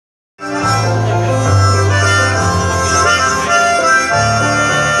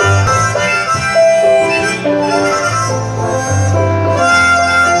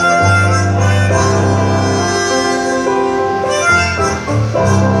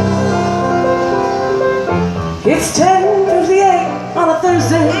It's 10:58 on a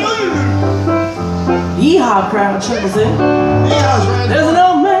Thursday. Yeehaw crowd chuckles in. There's an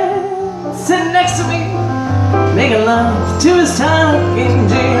old man sitting next to me, making love to his talking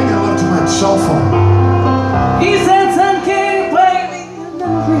gin. Making love to my cell phone. He said, son, can you play me a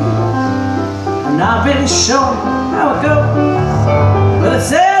memory? I'm not really sure how it goes, but it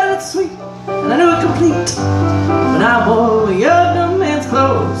sad, it's sweet, and I knew it complete when I wore a young man's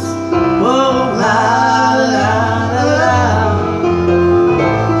clothes. Whoa, la la la la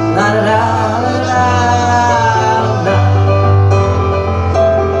la la la la la.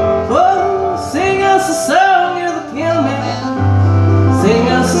 Oh, sing us a song, you're the piano man. Sing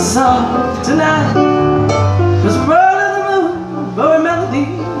us a song tonight, 'cause we're rolling the moon for a melody.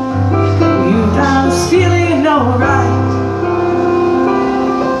 You got us feeling alright.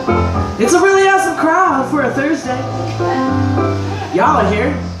 It's a really awesome crowd for a Thursday. Y'all are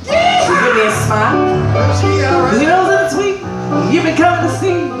here. So give me a smile. Cause you know that it's sweet. You've been coming to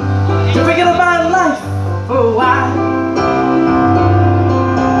see, to forget about life for a while.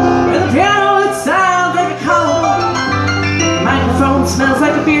 And the piano, it sounds like a collar. The microphone smells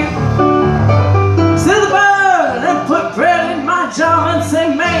like a beer.